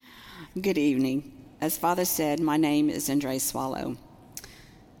Good evening. As Father said, my name is Andre Swallow.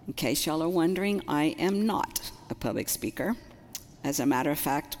 In case y'all are wondering, I am not a public speaker. As a matter of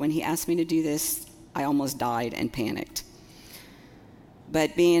fact, when he asked me to do this, I almost died and panicked.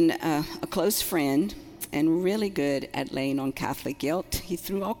 But being a close friend and really good at laying on Catholic guilt, he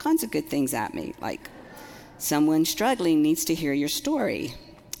threw all kinds of good things at me, like someone struggling needs to hear your story,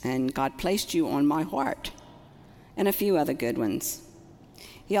 and God placed you on my heart, and a few other good ones.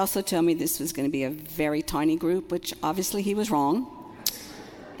 He also told me this was going to be a very tiny group, which obviously he was wrong,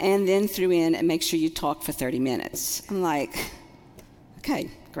 and then threw in and make sure you talk for 30 minutes. I'm like, okay,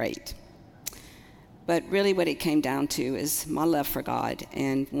 great. But really what it came down to is my love for God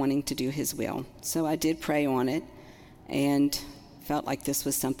and wanting to do his will. So I did pray on it and felt like this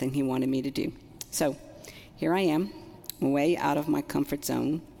was something he wanted me to do. So here I am, way out of my comfort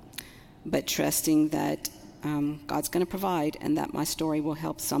zone, but trusting that God's going to provide and that my story will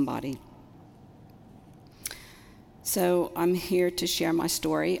help somebody. So I'm here to share my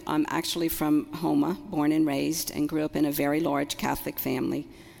story. I'm actually from Houma, born and raised, and grew up in a very large Catholic family.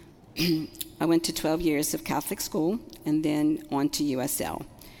 I went to 12 years of Catholic school and then on to USL,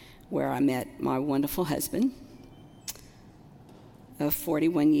 where I met my wonderful husband of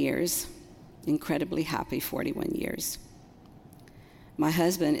 41 years, incredibly happy 41 years. My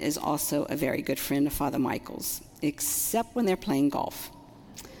husband is also a very good friend of Father Michael's, except when they're playing golf.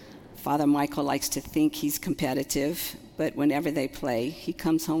 Father Michael likes to think he's competitive, but whenever they play, he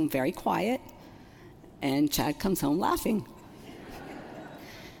comes home very quiet, and Chad comes home laughing.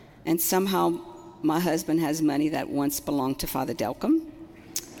 And somehow, my husband has money that once belonged to Father Delcom,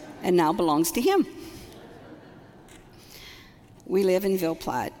 and now belongs to him. We live in Ville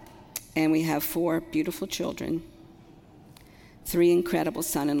Platte, and we have 4 beautiful children, 3 incredible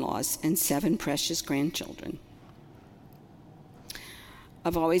son-in-laws, and 7 precious grandchildren.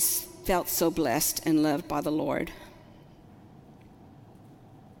 I've always felt so blessed and loved by the Lord.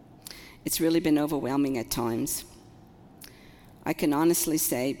 It's really been overwhelming at times. I can honestly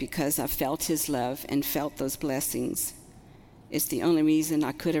say, because I've felt his love and felt those blessings, it's the only reason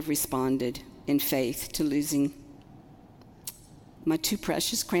I could have responded in faith to losing my 2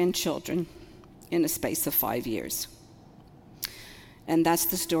 precious grandchildren in a space of 5 years. And that's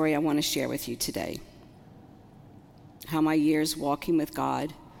the story I want to share with you today. How my years walking with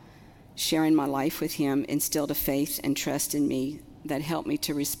God, sharing my life with him, instilled a faith and trust in me that helped me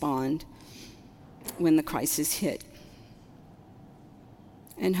to respond when the crisis hit.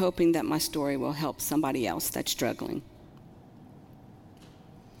 And hoping that my story will help somebody else that's struggling.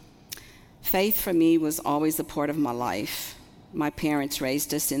 Faith for me was always a part of my life. My parents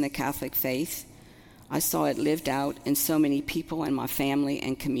raised us in the Catholic faith. I saw it lived out in so many people in my family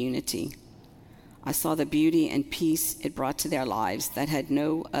and community. I saw the beauty and peace it brought to their lives that had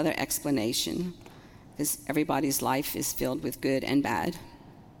no other explanation, because everybody's life is filled with good and bad.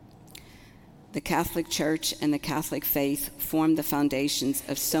 The Catholic Church and the Catholic faith formed the foundations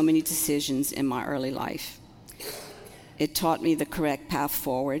of so many decisions in my early life. It taught me the correct path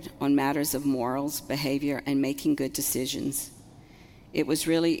forward on matters of morals, behavior, and making good decisions. It was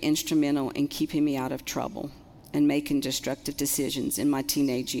really instrumental in keeping me out of trouble and making destructive decisions in my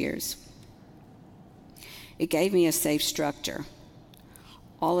teenage years. It gave me a safe structure.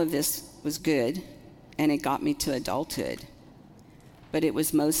 All of this was good, and it got me to adulthood. But it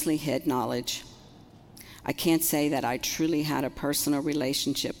was mostly head knowledge. I can't say that I truly had a personal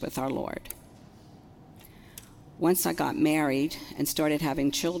relationship with our Lord. Once I got married and started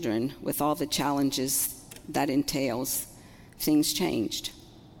having children, with all the challenges that entails, things changed.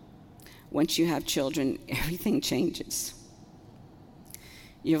 Once you have children, everything changes.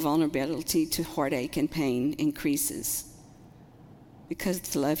 Your vulnerability to heartache and pain increases because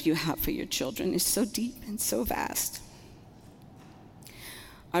the love you have for your children is so deep and so vast.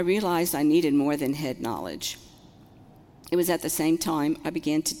 I realized I needed more than head knowledge. It was at the same time I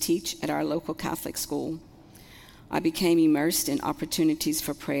began to teach at our local Catholic school. I became immersed in opportunities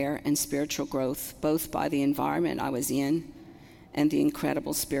for prayer and spiritual growth, both by the environment I was in and the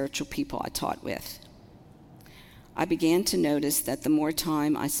incredible spiritual people I taught with. I began to notice that the more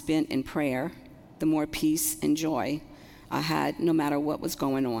time I spent in prayer, the more peace and joy I had no matter what was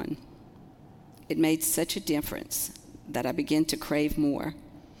going on. It made such a difference that I began to crave more.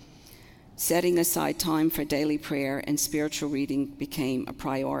 Setting aside time for daily prayer and spiritual reading became a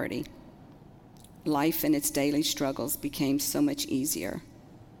priority. Life and its daily struggles became so much easier.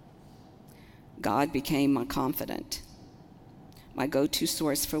 God became my confidant, my go-to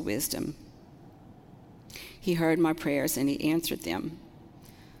source for wisdom. He heard my prayers and he answered them,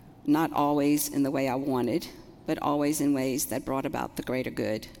 not always in the way I wanted, but always in ways that brought about the greater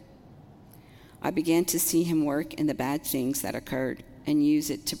good. I began to see him work in the bad things that occurred and use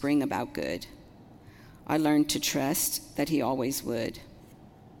it to bring about good. I learned to trust that he always would.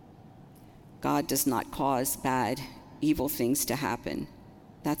 God does not cause bad, evil things to happen.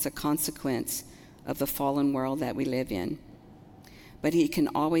 That's a consequence of the fallen world that we live in. But he can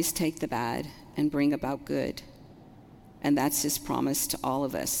always take the bad and bring about good. And that's his promise to all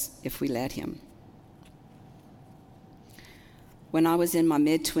of us if we let him. When I was in my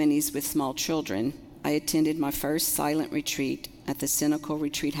mid-20s with small children, I attended my first silent retreat at the Cynical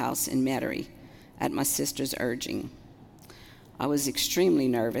Retreat House in Metairie at my sister's urging. I was extremely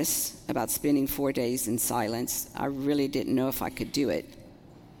nervous about spending 4 days in silence. I really didn't know if I could do it.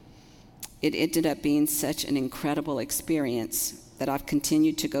 It ended up being such an incredible experience that I've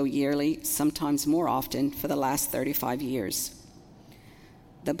continued to go yearly, sometimes more often, for the last 35 years.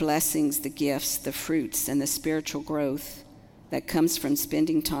 The blessings, the gifts, the fruits, and the spiritual growth that comes from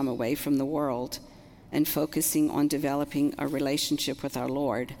spending time away from the world and focusing on developing a relationship with our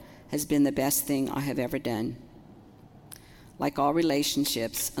Lord has been the best thing I have ever done. Like all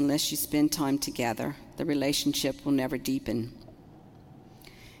relationships, unless you spend time together, the relationship will never deepen.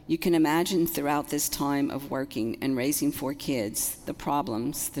 You can imagine throughout this time of working and raising 4 kids, the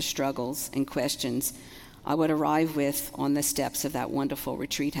problems, the struggles, and questions I would arrive with on the steps of that wonderful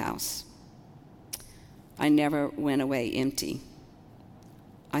retreat house. I never went away empty.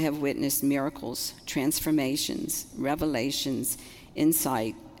 I have witnessed miracles, transformations, revelations,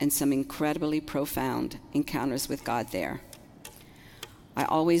 insight, and some incredibly profound encounters with God there. I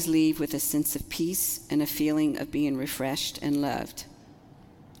always leave with a sense of peace and a feeling of being refreshed and loved.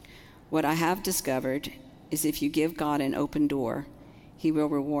 What I have discovered is if you give God an open door, he will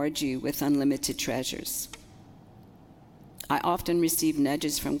reward you with unlimited treasures. I often receive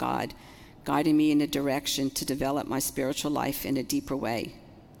nudges from God, guiding me in a direction to develop my spiritual life in a deeper way,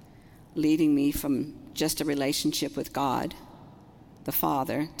 leading me from just a relationship with God, the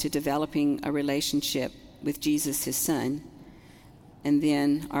Father, to developing a relationship with Jesus, his Son, and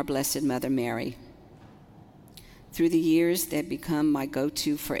then our Blessed Mother Mary. Through the years, they've become my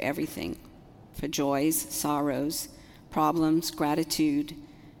go-to for everything, for joys, sorrows, problems, gratitude,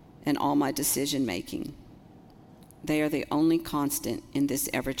 and all my decision-making. They are the only constant in this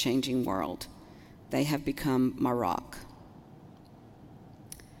ever-changing world. They have become my rock.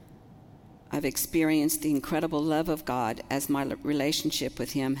 I've experienced the incredible love of God as my relationship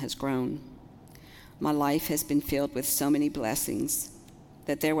with him has grown. My life has been filled with so many blessings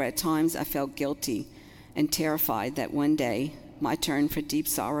that there were at times I felt guilty and terrified that one day my turn for deep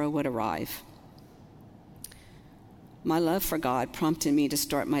sorrow would arrive. My love for God prompted me to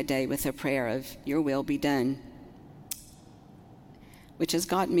start my day with a prayer of, "Your will be done," which has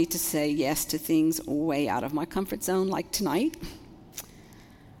gotten me to say yes to things way out of my comfort zone, like tonight.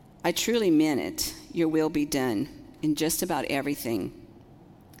 I truly meant it, "Your will be done," in just about everything,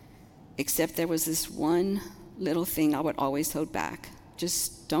 except there was this one little thing I would always hold back.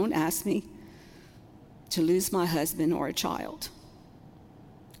 Just don't ask me to lose my husband or a child.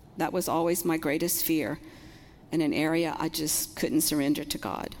 That was always my greatest fear, and an area I just couldn't surrender to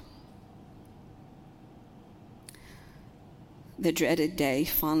God. The dreaded day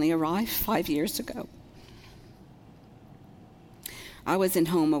finally arrived 5 years ago. I was in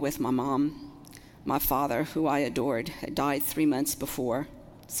Houma with my mom. My father, who I adored, had died 3 months before,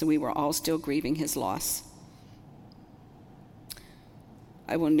 so we were all still grieving his loss.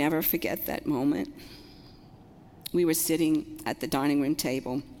 I will never forget that moment. We were sitting at the dining room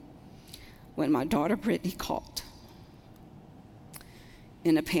table when my daughter Brittany called,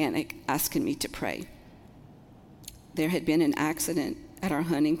 in a panic, asking me to pray. There had been an accident at our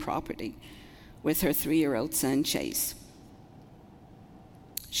hunting property with her 3-year-old son, Chase.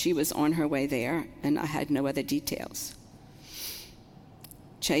 She was on her way there, and I had no other details.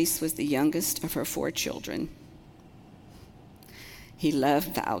 Chase was the youngest of her 4 children. He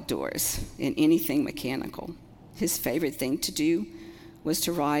loved the outdoors and anything mechanical. His favorite thing to do was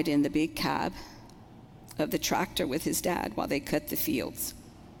to ride in the big cab of the tractor with his dad while they cut the fields.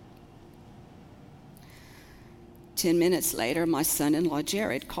 10 minutes later, my son-in-law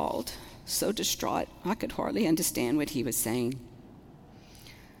Jared called, so distraught I could hardly understand what he was saying.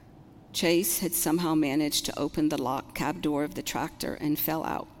 Chase had somehow managed to open the locked cab door of the tractor and fell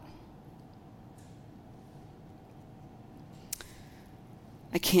out.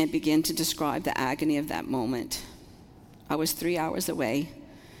 I can't begin to describe the agony of that moment. I was 3 hours away,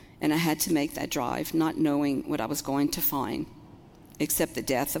 and I had to make that drive, not knowing what I was going to find, except the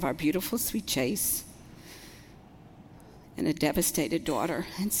death of our beautiful, sweet Chase and a devastated daughter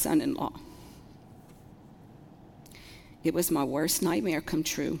and son-in-law. It was my worst nightmare come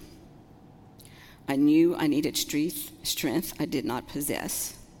true. I knew I needed strength I did not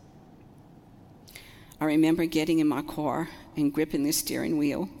possess. I remember getting in my car and gripping the steering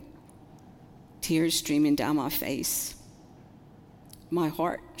wheel, tears streaming down my face, my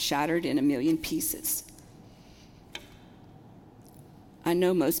heart shattered in a million pieces. I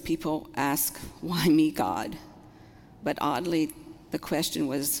know most people ask, why me, God? But oddly, the question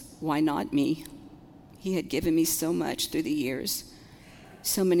was, why not me? He had given me so much through the years.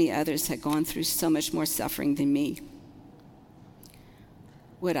 So many others had gone through so much more suffering than me.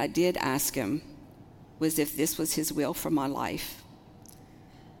 What I did ask him was if this was his will for my life,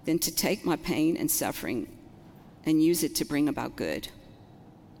 then to take my pain and suffering and use it to bring about good.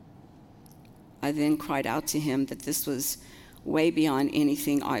 I then cried out to him that this was way beyond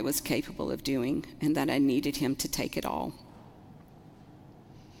anything I was capable of doing, and that I needed him to take it all.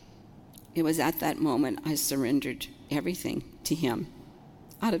 It was at that moment I surrendered everything to him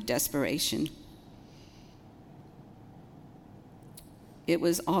out of desperation. It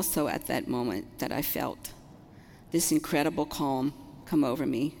was also at that moment that I felt this incredible calm come over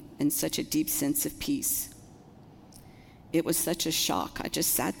me and such a deep sense of peace. It was such a shock. I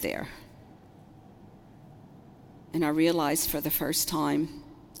just sat there. And I realized for the first time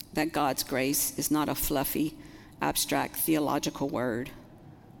that God's grace is not a fluffy, abstract theological word,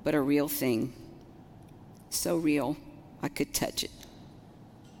 but a real thing. So real, I could touch it.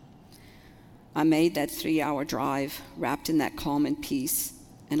 I made that 3-hour drive wrapped in that calm and peace,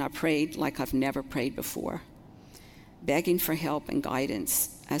 and I prayed like I've never prayed before, begging for help and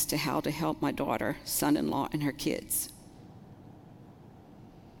guidance as to how to help my daughter, son-in-law, and her kids.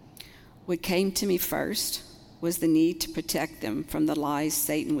 What came to me first was the need to protect them from the lies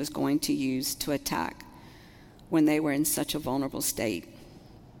Satan was going to use to attack when they were in such a vulnerable state.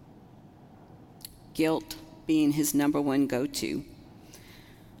 Guilt being his number one go-to.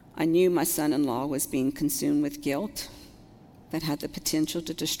 I knew my son-in-law was being consumed with guilt that had the potential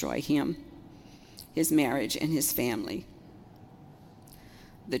to destroy him, his marriage, and his family.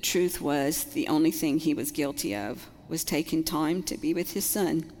 The truth was, the only thing he was guilty of was taking time to be with his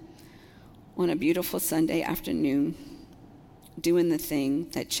son on a beautiful Sunday afternoon, doing the thing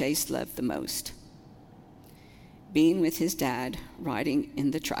that Chase loved the most, being with his dad, riding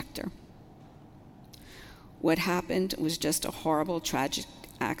in the tractor. What happened was just a horrible, tragic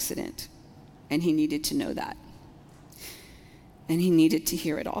accident, and he needed to know that. And he needed to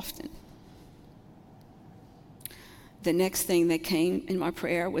hear it often. The next thing that came in my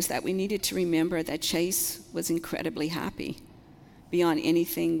prayer was that we needed to remember that Chase was incredibly happy, beyond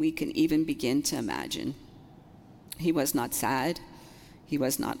anything we can even begin to imagine. He was not sad. He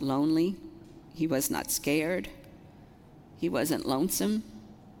was not lonely. He was not scared. He wasn't lonesome.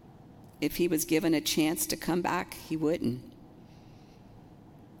 If he was given a chance to come back, he wouldn't.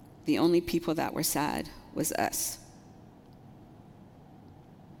 The only people that were sad was us.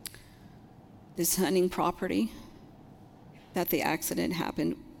 This hunting property that the accident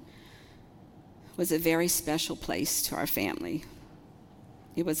happened was a very special place to our family.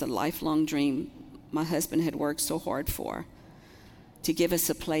 It was a lifelong dream my husband had worked so hard for, to give us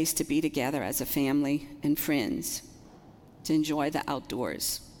a place to be together as a family and friends, to enjoy the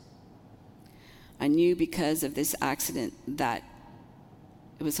outdoors. I knew because of this accident that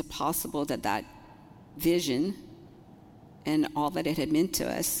it was possible that that vision and all that it had meant to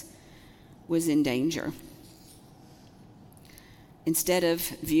us was in danger. Instead of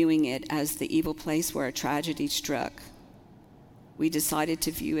viewing it as the evil place where a tragedy struck, we decided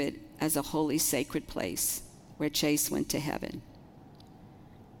to view it as a holy, sacred place where Chase went to heaven.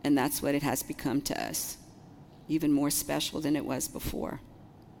 And that's what it has become to us, even more special than it was before.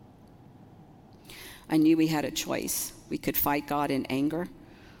 I knew we had a choice. We could fight God in anger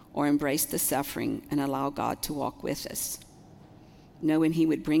or embrace the suffering and allow God to walk with us, knowing he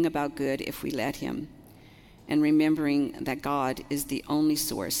would bring about good if we let him, and remembering that God is the only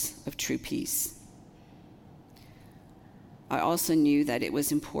source of true peace. I also knew that it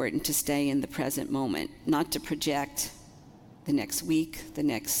was important to stay in the present moment, not to project the next week, the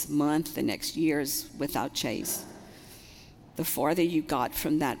next month, the next years without Chase. The farther you got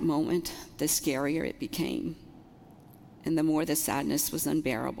from that moment, the scarier it became, and the more the sadness was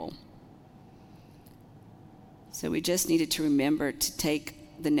unbearable. So we just needed to remember to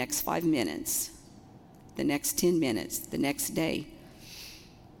take the next 5 minutes, the next 10 minutes, the next day.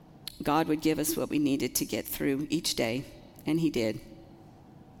 God would give us what we needed to get through each day, and he did.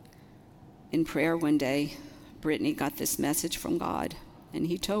 In prayer one day, Brittany got this message from God, and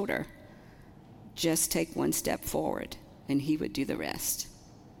he told her, just take one step forward, and he would do the rest.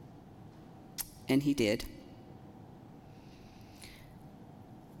 And he did.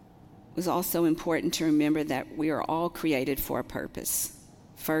 It was also important to remember that we are all created for a purpose.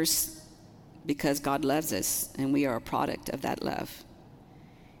 First, because God loves us, and we are a product of that love.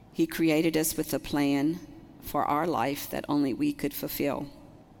 He created us with a plan for our life that only we could fulfill.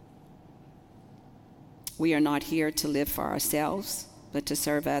 We are not here to live for ourselves, but to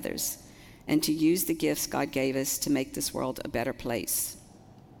serve others and to use the gifts God gave us to make this world a better place.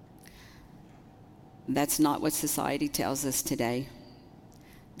 That's not what society tells us today.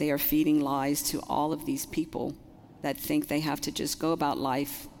 They are feeding lies to all of these people that think they have to just go about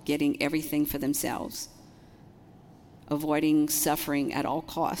life getting everything for themselves, avoiding suffering at all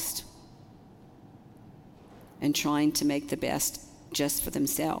cost, and trying to make the best just for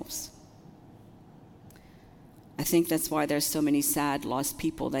themselves. I think that's why there's so many sad, lost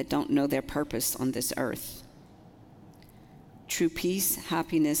people that don't know their purpose on this earth. True peace,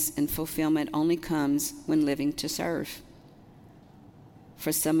 happiness, and fulfillment only comes when living to serve.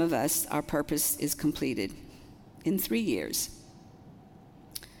 For some of us, our purpose is completed in 3 years.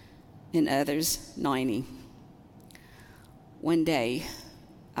 In others, 90. One day,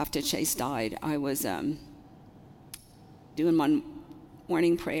 after Chase died, I was doing my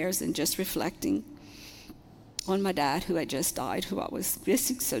morning prayers and just reflecting on my dad, who had just died, who I was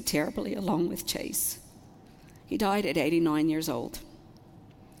missing so terribly along with Chase. He died at 89 years old.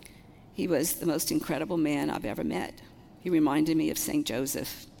 He was the most incredible man I've ever met. He reminded me of St.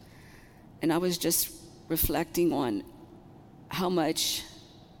 Joseph. And I was just reflecting on how much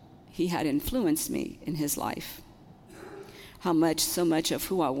he had influenced me in his life. How much, so much of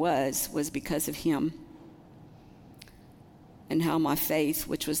who I was because of him. And how my faith,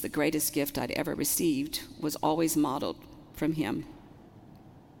 which was the greatest gift I'd ever received, was always modeled from him.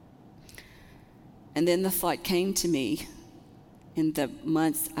 And then the thought came to me in the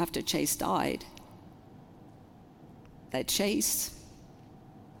months after Chase died, that Chase,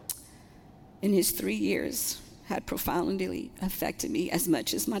 in his 3 years, had profoundly affected me as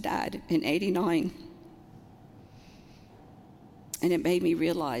much as my dad in 89. And it made me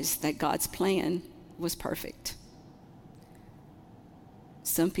realize that God's plan was perfect.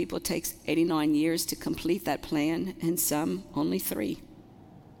 Some people take 89 years to complete that plan, and some only 3.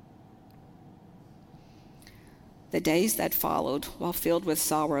 The days that followed, while filled with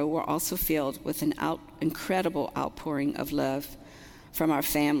sorrow, were also filled with an incredible outpouring of love from our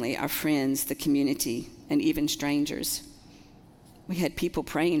family, our friends, the community, and even strangers. We had people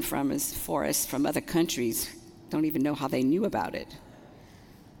praying for us from other countries. Don't even know how they knew about it.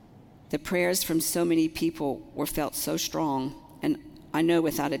 The prayers from so many people were felt so strong, and I know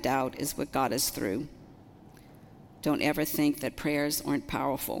without a doubt is what got us through. Don't ever think that prayers aren't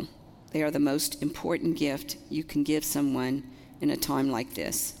powerful. They are the most important gift you can give someone in a time like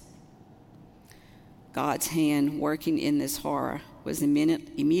this. God's hand working in this horror was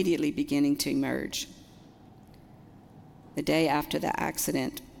immediately beginning to emerge. The day after the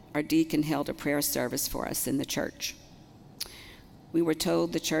accident, our deacon held a prayer service for us in the church. We were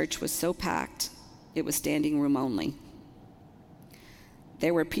told the church was so packed, it was standing room only.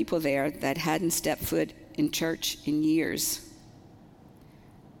 There were people there that hadn't stepped foot in church in years,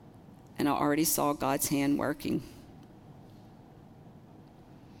 and I already saw God's hand working.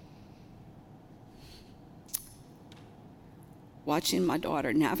 Watching my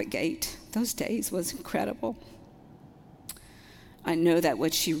daughter navigate those days was incredible. I know that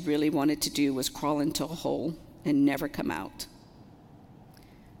what she really wanted to do was crawl into a hole and never come out.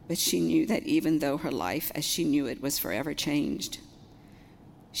 But she knew that even though her life as she knew it was forever changed,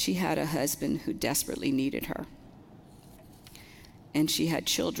 she had a husband who desperately needed her. And she had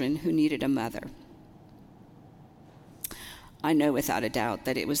children who needed a mother. I know without a doubt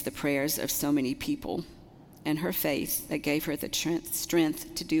that it was the prayers of so many people and her faith that gave her the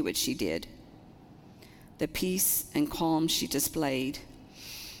strength to do what she did. The peace and calm she displayed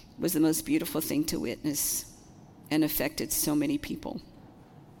was the most beautiful thing to witness and affected so many people.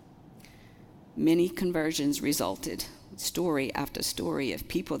 Many conversions resulted, story after story of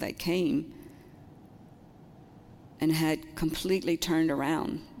people that came and had completely turned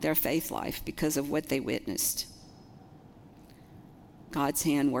around their faith life because of what they witnessed. God's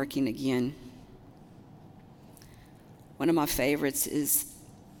hand working again. One of my favorites is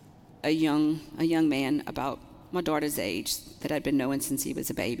a young man about my daughter's age that I'd been knowing since he was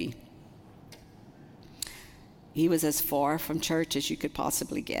a baby. He was as far from church as you could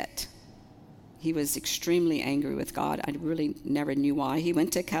possibly get. He was extremely angry with God. I really never knew why. He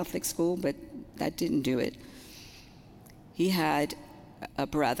went to Catholic school, but that didn't do it. He had a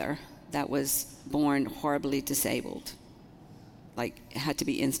brother that was born horribly disabled, like had to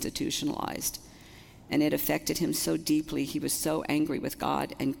be institutionalized. and it affected him so deeply. He was so angry with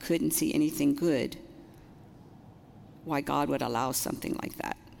God and couldn't see anything good, why God would allow something like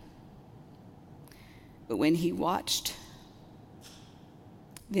that. But when he watched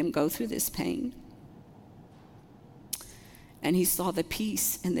them go through this pain, and he saw the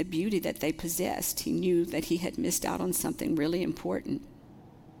peace and the beauty that they possessed, he knew that he had missed out on something really important.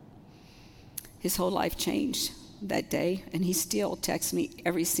 His whole life changed that day, and he still texts me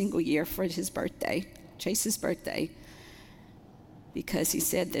every single year for his birthday, Chase's birthday, because he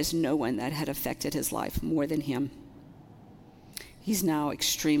said there's no one that had affected his life more than him. He's now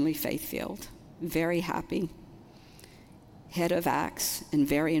extremely faith-filled, very happy, head of Acts, and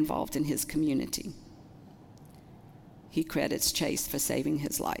very involved in his community. He credits Chase for saving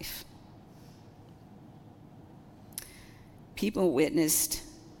his life. People witnessed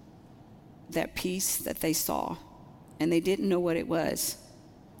that peace that they saw, and they didn't know what it was,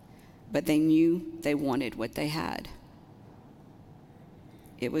 but they knew they wanted what they had.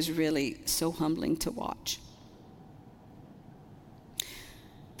 It was really so humbling to watch.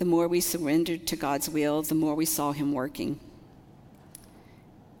 The more we surrendered to God's will, the more we saw him working.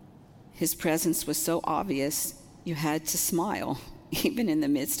 His presence was so obvious, you had to smile, even in the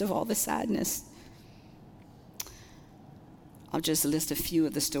midst of all the sadness. I'll just list a few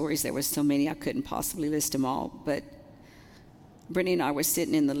of the stories. There were so many, I couldn't possibly list them all. But Brittany and I were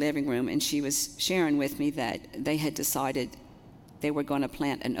sitting in the living room, and she was sharing with me that they had decided they were going to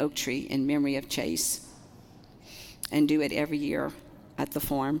plant an oak tree in memory of Chase and do it every year at the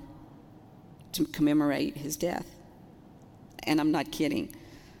farm to commemorate his death. And I'm not kidding.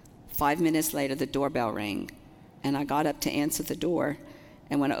 5 minutes later, the doorbell rang. And I got up to answer the door,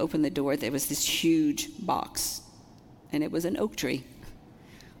 and when I opened the door, there was this huge box, and it was an oak tree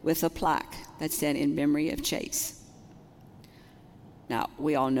with a plaque that said, "In memory of Chase." Now,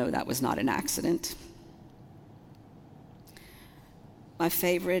 we all know that was not an accident. My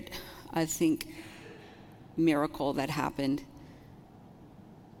favorite, I think, miracle that happened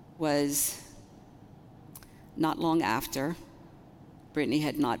was not long after Brittany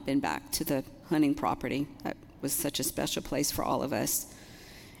had not been back to the hunting property. That was such a special place for all of us.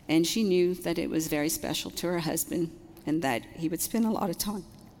 And she knew that it was very special to her husband and that he would spend a lot of time.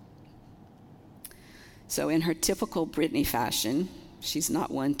 So in her typical Brittany fashion, she's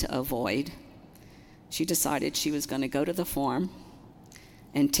not one to avoid, she decided she was going to go to the farm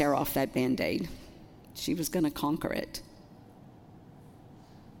and tear off that Band-Aid. She was going to conquer it.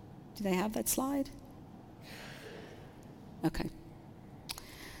 Do they have that slide? Okay.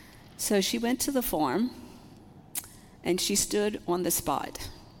 So she went to the farm, and she stood on the spot,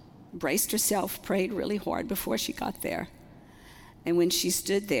 braced herself, prayed really hard before she got there. And when she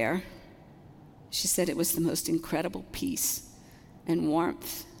stood there, she said it was the most incredible peace and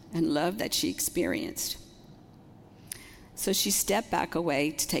warmth and love that she experienced. So she stepped back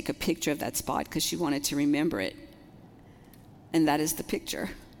away to take a picture of that spot because she wanted to remember it. And that is the picture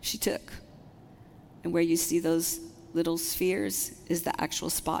she took. And where you see those little spheres is the actual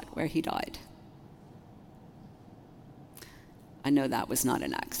spot where he died. I know that was not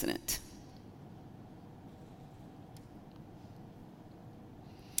an accident.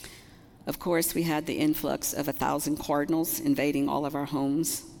 Of course, we had the influx of 1,000 cardinals invading all of our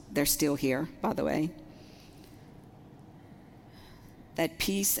homes. They're still here, by the way. That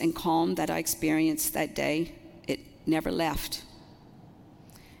peace and calm that I experienced that day, it never left.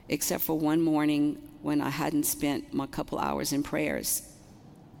 Except for one morning when I hadn't spent my couple hours in prayers.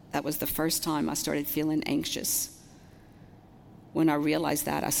 That was the first time I started feeling anxious. When I realized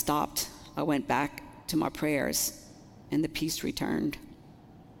that, I stopped. I went back to my prayers, and the peace returned.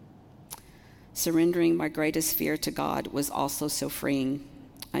 Surrendering my greatest fear to God was also so freeing.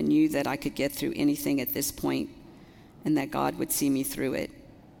 I knew that I could get through anything at this point, and that God would see me through it.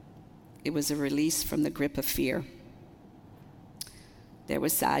 It was a release from the grip of fear. There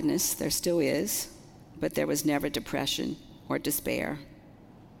was sadness, there still is, but there was never depression or despair.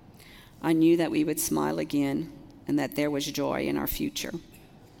 I knew that we would smile again, and that there was joy in our future.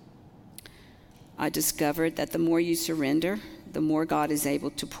 I discovered that the more you surrender, the more God is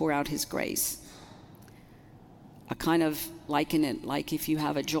able to pour out his grace. I kind of liken it like if you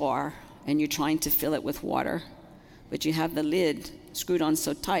have a jar and you're trying to fill it with water, but you have the lid screwed on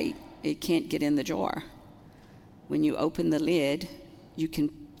so tight it can't get in the jar. When you open the lid, you can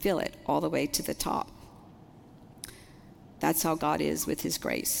fill it all the way to the top. That's how God is with his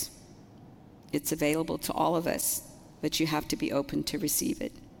grace. It's available to all of us, but you have to be open to receive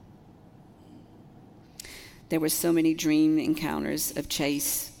it. There were so many dream encounters of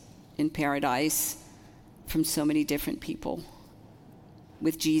Chase in paradise from so many different people.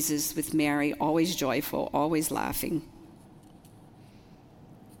 with Jesus, with Mary, always joyful, always laughing.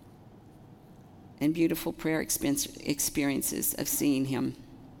 And beautiful prayer experiences of seeing him.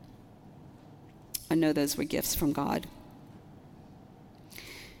 I know those were gifts from God.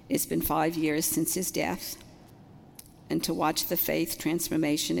 It's been 5 years since his death, and to watch the faith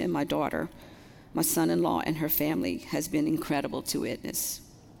transformation in my daughter, my son-in-law, and her family has been incredible to witness.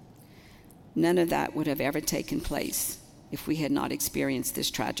 None of that would have ever taken place if we had not experienced this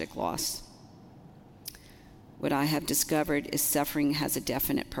tragic loss. What I have discovered is suffering has a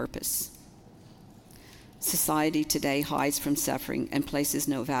definite purpose. Society today hides from suffering and places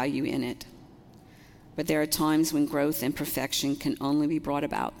no value in it. But there are times when growth and perfection can only be brought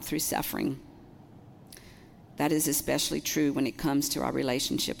about through suffering. That is especially true when it comes to our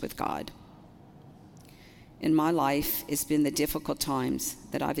relationship with God. In my life, it's been the difficult times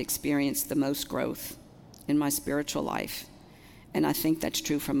that I've experienced the most growth in my spiritual life, and I think that's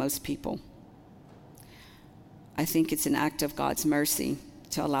true for most people. I think it's an act of God's mercy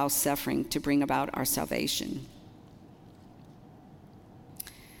to allow suffering to bring about our salvation.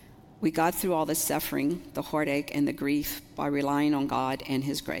 We got through all the suffering, the heartache, and the grief by relying on God and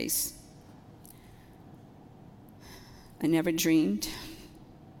his grace. I never dreamed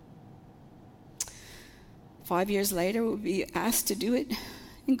 5 years later we'll be asked to do it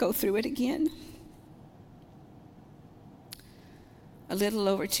and go through it again. A little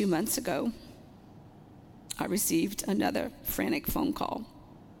over 2 months ago, I received another frantic phone call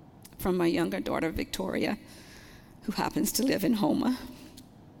from my younger daughter, Victoria, who happens to live in Houma.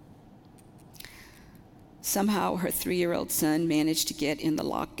 Somehow her 3-year-old son managed to get in the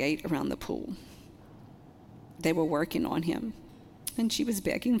lock gate around the pool. They were working on him, and she was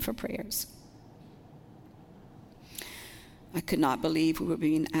begging for prayers. I could not believe we were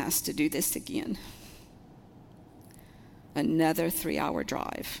being asked to do this again. Another 3-hour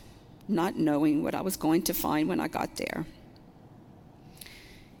drive, not knowing what I was going to find when I got there.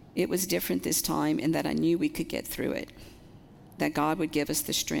 It was different this time in that I knew we could get through it, that God would give us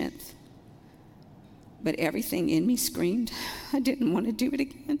the strength. But everything in me screamed, I didn't want to do it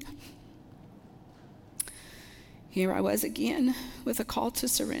again. Here I was again with a call to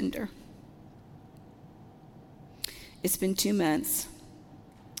surrender. It's been 2 months,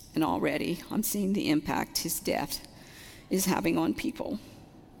 and already I'm seeing the impact his death is having on people.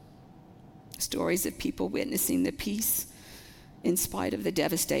 Stories of people witnessing the peace in spite of the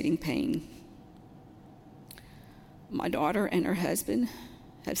devastating pain. My daughter and her husband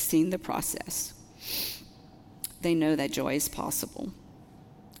have seen the process. They know that joy is possible,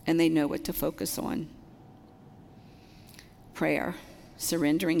 and they know what to focus on. Prayer,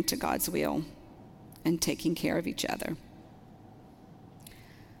 surrendering to God's will, and taking care of each other.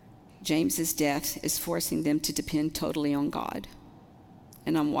 James's death is forcing them to depend totally on God,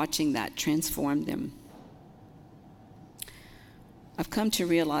 and I'm watching that transform them. I've come to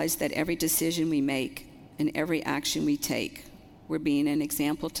realize that every decision we make and every action we take, we're being an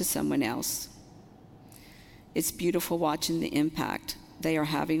example to someone else. It's beautiful watching the impact they are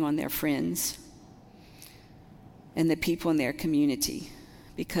having on their friends and the people in their community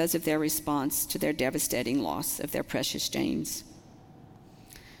because of their response to their devastating loss of their precious James.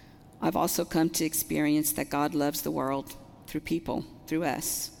 I've also come to experience that God loves the world through people, through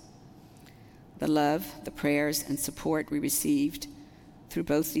us. The love, the prayers, and support we received through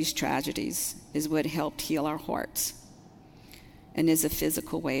both these tragedies is what helped heal our hearts and is a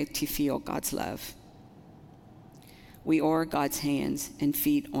physical way to feel God's love. We are God's hands and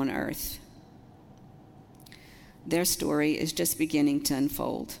feet on earth. Their story is just beginning to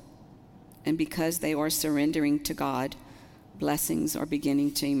unfold, and because they are surrendering to God, blessings are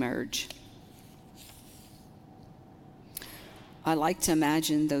beginning to emerge. I like to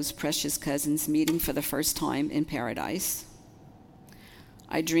imagine those precious cousins meeting for the first time in paradise.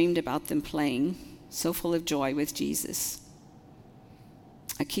 I dreamed about them playing, so full of joy with Jesus.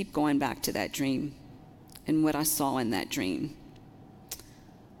 I keep going back to that dream and what I saw in that dream.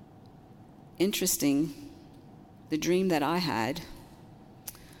 Interesting, the dream that I had,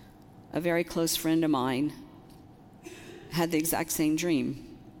 a very close friend of mine had the exact same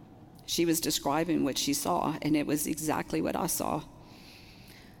dream. She was describing what she saw, and it was exactly what I saw.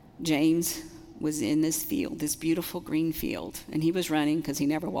 James was in this field, this beautiful green field, and he was running because he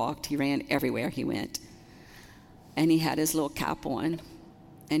never walked. He ran everywhere he went. And he had his little cap on,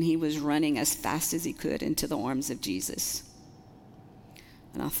 and he was running as fast as he could into the arms of Jesus.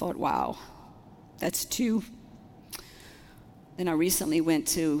 And I thought, wow, that's two. Then I recently went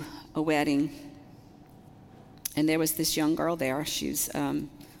to a wedding, and there was this young girl there. She's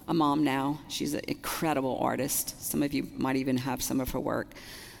a mom now. She's an incredible artist. Some of you might even have some of her work.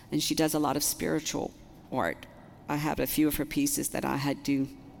 And she does a lot of spiritual art. I have a few of her pieces that I had do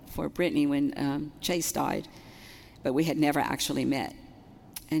for Brittany when Chase died, but we had never actually met.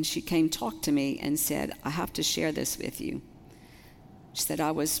 And she came talk to me and said, I have to share this with you. She said,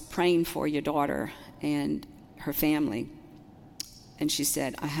 I was praying for your daughter and her family. And she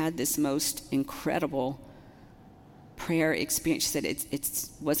said, I had this most incredible prayer experience. She said, it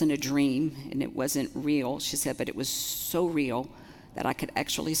wasn't a dream and it wasn't real. She said, but it was so real that I could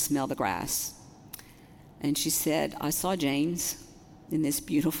actually smell the grass. And she said, I saw James in this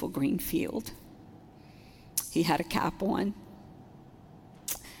beautiful green field. He had a cap on,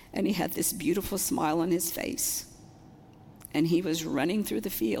 and he had this beautiful smile on his face. And he was running through the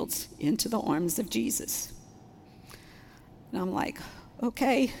fields into the arms of Jesus. And I'm like,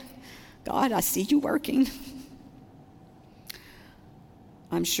 okay, God, I see you working.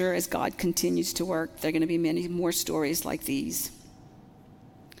 I'm sure as God continues to work, there are going to be many more stories like these.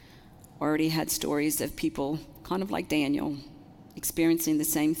 Already had stories of people kind of like Daniel, experiencing the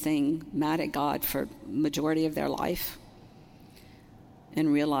same thing, mad at God for majority of their life,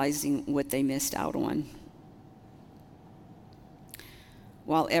 and realizing what they missed out on.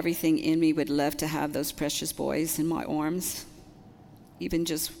 While everything in me would love to have those precious boys in my arms, even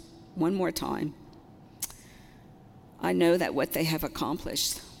just one more time, I know that what they have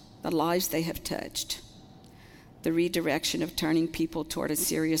accomplished, the lives they have touched, the redirection of turning people toward a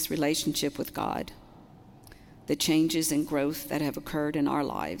serious relationship with God, the changes and growth that have occurred in our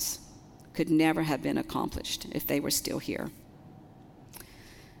lives could never have been accomplished if they were still here.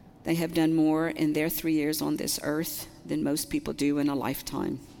 They have done more in their 3 years on this earth than most people do in a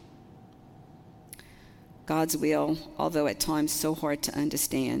lifetime. God's will, although at times so hard to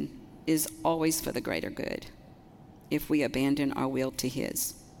understand, is always for the greater good if we abandon our will to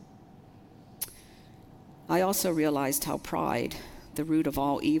His. I also realized how pride, the root of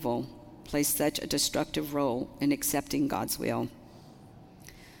all evil, plays such a destructive role in accepting God's will.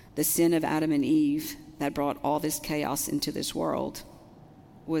 The sin of Adam and Eve that brought all this chaos into this world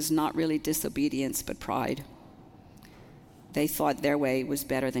was not really disobedience, but pride. They thought their way was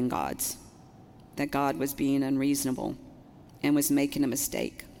better than God's, that God was being unreasonable and was making a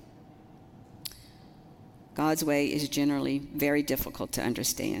mistake. God's way is generally very difficult to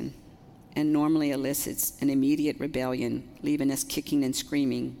understand and normally elicits an immediate rebellion, leaving us kicking and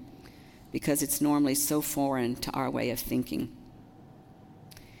screaming because it's normally so foreign to our way of thinking.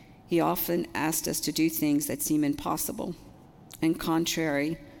 He often asks us to do things that seem impossible and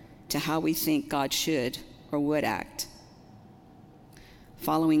contrary to how we think God should or would act.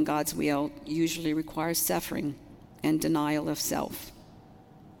 Following God's will usually requires suffering and denial of self.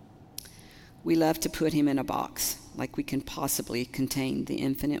 We love to put Him in a box, like we can possibly contain the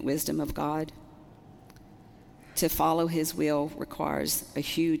infinite wisdom of God. To follow His will requires a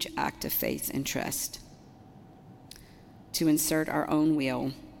huge act of faith and trust. To insert our own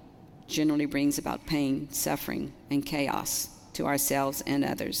will generally brings about pain, suffering, and chaos to ourselves and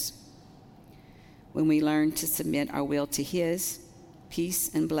others. When we learn to submit our will to His,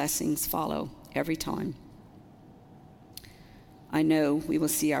 peace and blessings follow every time. I know we will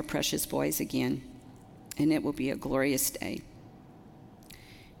see our precious boys again, and it will be a glorious day.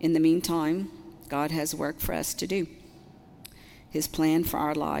 In the meantime, God has work for us to do. His plan for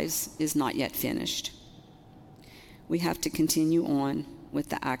our lives is not yet finished. We have to continue on with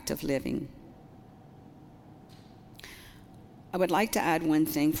the act of living. I would like to add one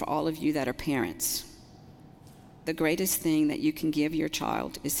thing for all of you that are parents. The greatest thing that you can give your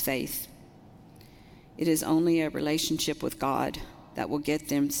child is faith. It is only a relationship with God that will get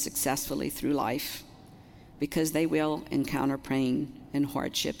them successfully through life, because they will encounter pain and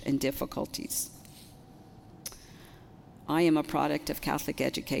hardship and difficulties. I am a product of Catholic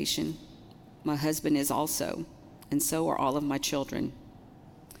education. My husband is also, and so are all of my children.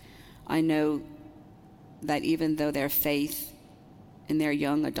 I know that even though their faith in their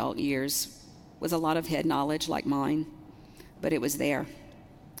young adult years was a lot of head knowledge like mine, but it was there.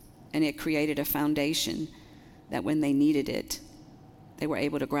 And it created a foundation that when they needed it, they were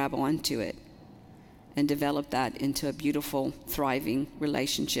able to grab onto it and develop that into a beautiful, thriving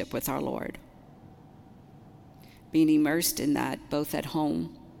relationship with our Lord. Being immersed in that, both at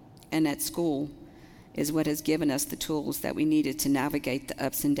home and at school, is what has given us the tools that we needed to navigate the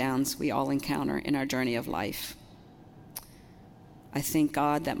ups and downs we all encounter in our journey of life. I thank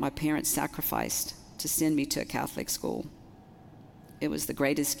God that my parents sacrificed to send me to a Catholic school. It was the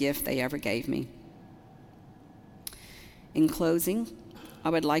greatest gift they ever gave me. In closing, I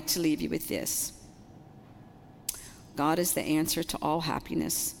would like to leave you with this. God is the answer to all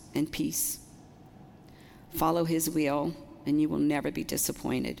happiness and peace. Follow his will, and you will never be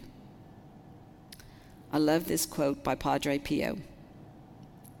disappointed. I love this quote by Padre Pio.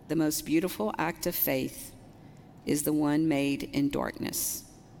 The most beautiful act of faith is the one made in darkness,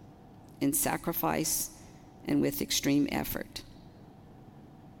 in sacrifice, and with extreme effort.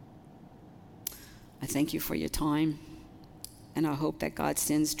 I thank you for your time, and I hope that God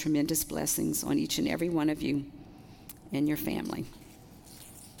sends tremendous blessings on each and every one of you and your family.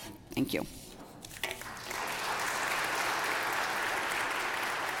 Thank you.